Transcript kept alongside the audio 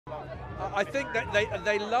I think that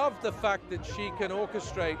they love the fact that she can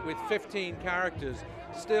orchestrate with 15 characters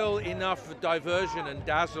still enough diversion and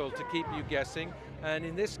dazzle to keep you guessing. And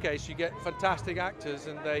in this case, you get fantastic actors,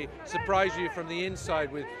 and they surprise you from the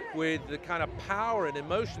inside with the kind of power and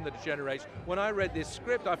emotion that it generates. When I read this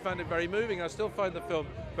script, I found it very moving. I still find the film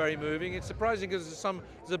very moving. It's surprising because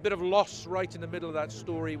there's a bit of loss right in the middle of that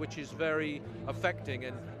story, which is very affecting.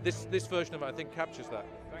 And this version of it, I think, captures that.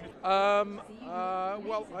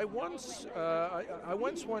 Well, I once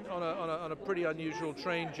went on a pretty unusual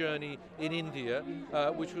train journey in India,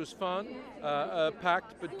 which was fun,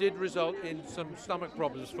 packed, but did result in some stomach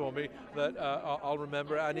problems for me that I'll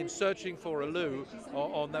remember. And in searching for a loo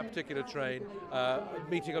on that particular train,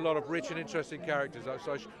 meeting a lot of rich and interesting characters,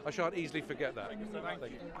 so I shan't easily forget that.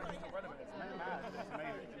 Thank you.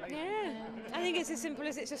 Yeah, I think it's as simple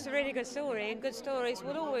as it's just a really good story, and good stories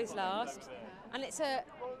will always last. And it's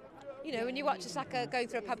you know, when you watch Osaka going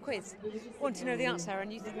through a pub quiz, want to know the answer,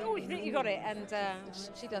 and you think, oh, you think you got it, and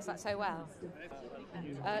she does that so well.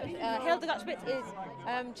 Hilda Schmidt is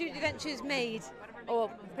Judy Dench's maid, or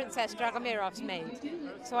Princess Dragomirov's maid.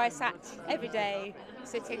 So I sat every day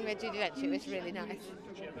sitting with Judy Dench. It was really nice.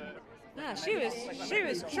 She was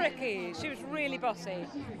tricky. She was really bossy,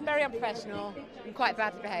 very unprofessional, and quite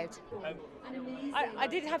badly behaved. I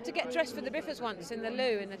did have to get dressed for the Biffers once in the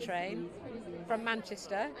loo in the train from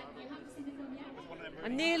Manchester. I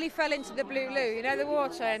nearly fell into the blue loo. You know, the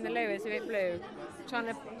water in the loo is a bit blue. Trying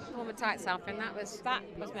to pull my tights up, and that was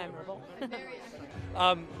memorable.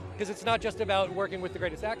 Because it's not just about working with the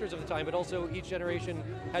greatest actors of the time, but also each generation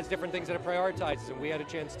has different things that it prioritizes. And we had a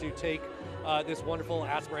chance to take this wonderful,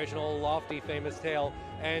 aspirational, lofty, famous tale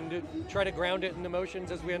and try to ground it in emotions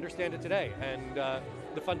as we understand it today. And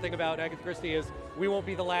the fun thing about Agatha Christie is we won't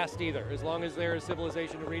be the last either. As long as there is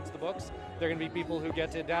civilization who reads the books, there are going to be people who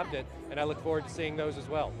get to adapt it, and I look forward to seeing those as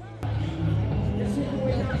well.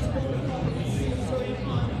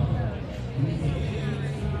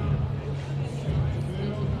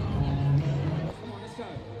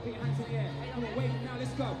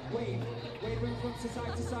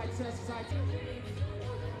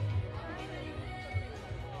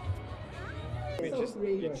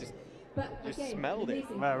 You just smelled it.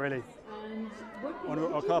 Wow, really? On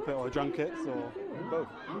a carpet or junkets or both?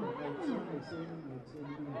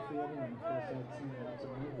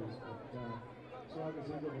 Sorry,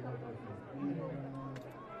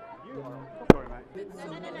 mate.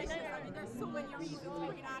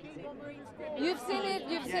 You've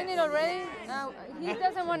seen it already. He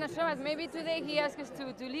doesn't want to show us. Maybe today he asked us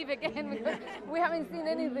to leave again because we haven't seen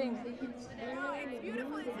anything. It's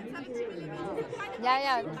beautiful. It's 17 millimeters.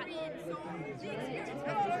 Yeah.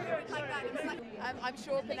 I'm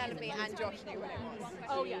sure Penelope and Josh knew what it was.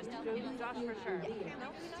 Oh yes, Josh for sure.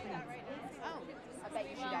 Oh, I bet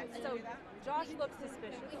you she does. So Josh looks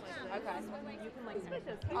suspicious. Okay. You can like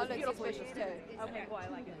suspicious. I'll look suspicious too. Okay, well I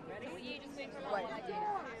like it. Ready? You just wait for Wait.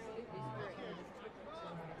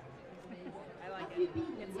 I like it.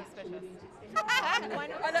 It's suspicious.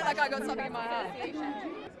 I look like I got something in my hand.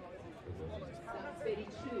 Very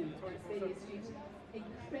true on Australia Street.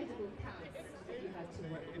 Incredible cast that you had to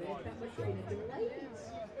work with. That must have been a delight.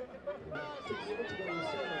 To be able to go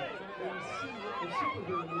and see a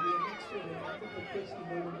superhero movie and next film, I think the Christie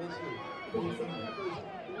more than this week. Because we don't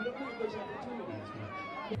have those opportunities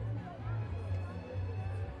much.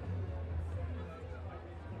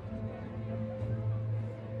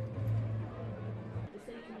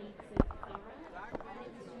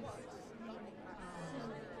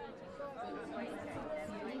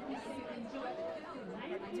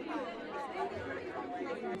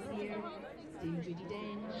 Judy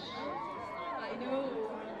Dench. I know.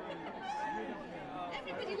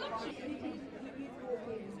 Everybody loves you.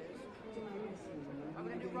 I'm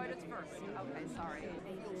going to do Reuters first. Okay, sorry.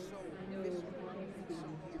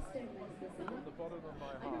 From the bottom of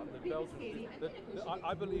my heart, the Belgians,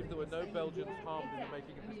 I believe there were no Belgians harmed in the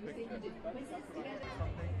making of this picture.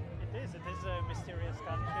 It is a mysterious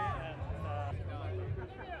country,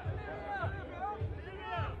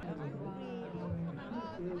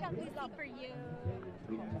 and we have these up for you.